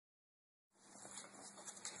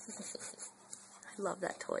love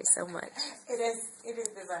that toy so much. It is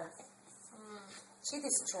the best. She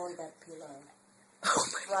destroyed that pillow. Oh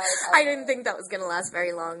my Right. I didn't think that was going to last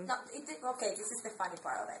very long. No, okay, this is the funny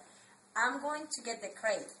part of it. I'm going to get the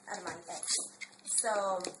crate at my ex.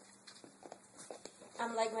 So,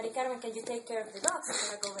 I'm like, Mari Carmen, can you take care of the dogs? I'm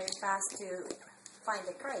going to go very fast to find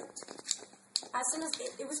the crate. As soon as,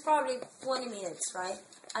 it was probably 20 minutes, right?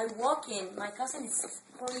 I walk in, my cousin is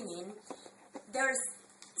screaming. There's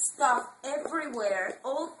stuff everywhere.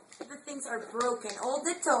 All the things are broken. All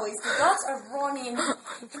the toys. The dogs are running.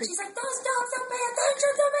 And she's like, those dogs don't pay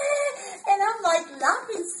attention to me. And I'm like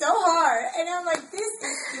laughing so hard. And I'm like, this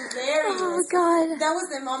is hilarious. Oh, God. That was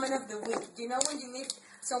the moment of the week. You know when you meet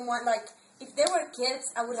someone, like, if they were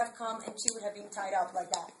kids, I would have come and she would have been tied up like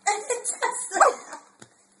that.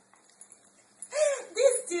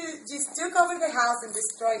 This dude just took over the house and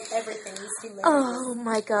destroyed everything. It's hilarious. Oh,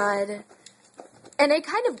 my God. And I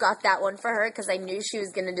kind of got that one for her because I knew she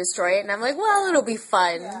was going to destroy it. And I'm like, well, it'll be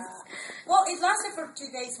fun. Yeah. Well, it lasted for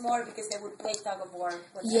 2 days more because they would play tug of war.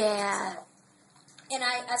 Yeah. So. And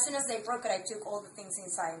as soon as they broke it, I took all the things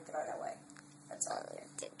inside and threw it away. That's all.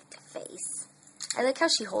 Take the face. I like how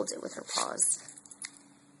she holds it with her paws.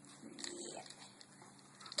 Yeah.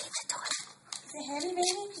 Keep the toy. Is it heavy,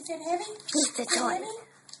 baby? Is it heavy? Keep the toy.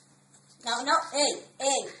 No. Hey.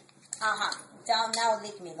 Uh-huh. Down now,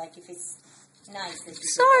 lick me like if it's nice.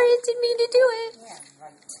 Sorry, didn't mean to do it. Yeah,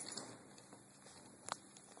 right.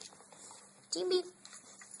 Jimmy.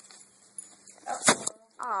 Oh.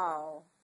 Oh.